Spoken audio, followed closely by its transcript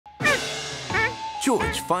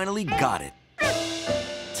George finally got it.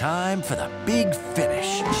 Time for the big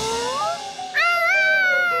finish.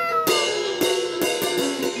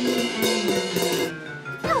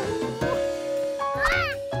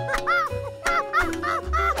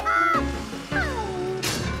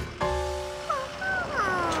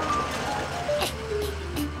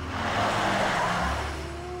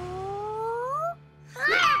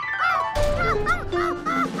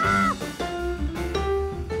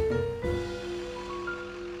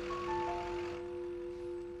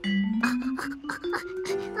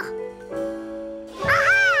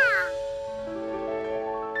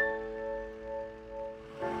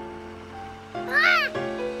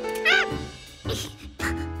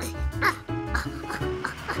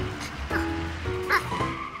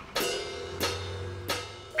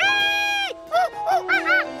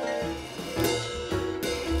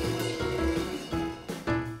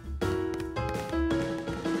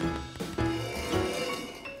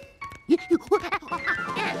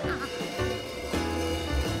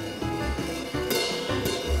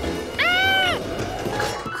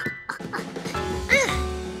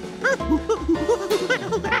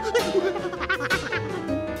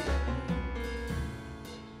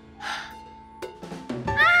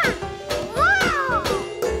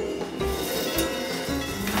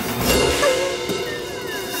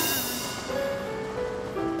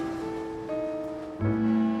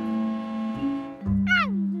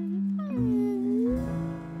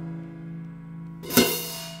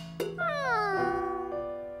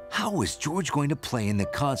 How was George going to play in the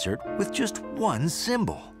concert with just one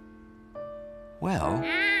cymbal? Well,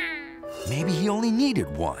 maybe he only needed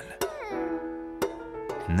one.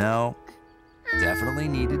 No, definitely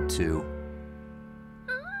needed two.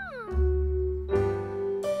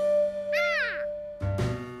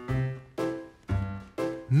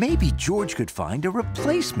 Maybe George could find a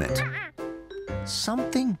replacement.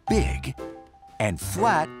 Something big and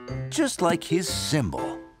flat, just like his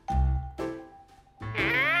cymbal.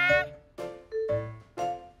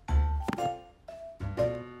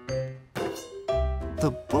 The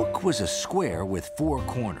book was a square with 4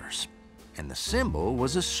 corners, and the cymbal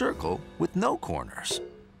was a circle with no corners.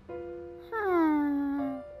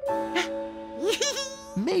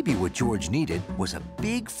 Maybe what George needed was a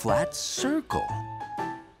big flat circle.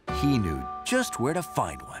 He knew just where to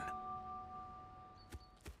find one.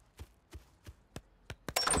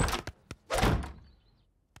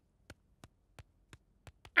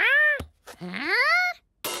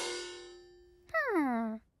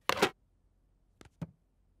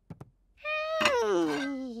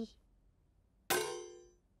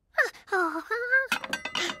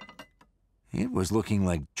 It was looking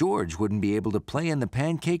like George wouldn't be able to play in the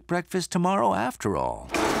pancake breakfast tomorrow after all.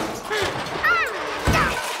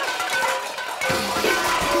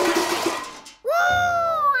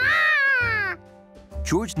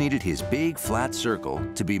 George needed his big flat circle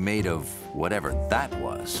to be made of whatever that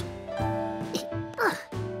was.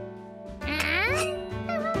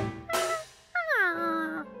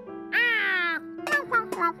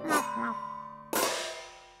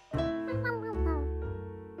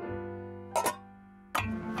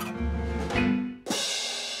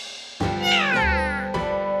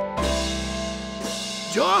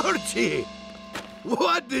 Georgie!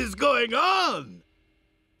 What is going on?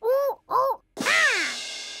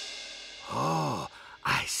 Oh,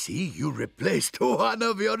 I see you replaced one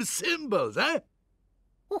of your cymbals, eh?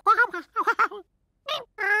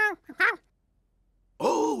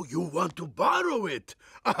 Oh, you want to borrow it?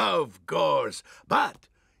 Of course, but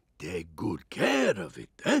take good care of it,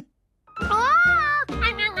 eh?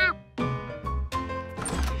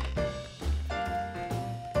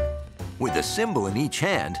 With a cymbal in each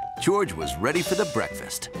hand, George was ready for the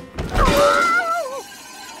breakfast.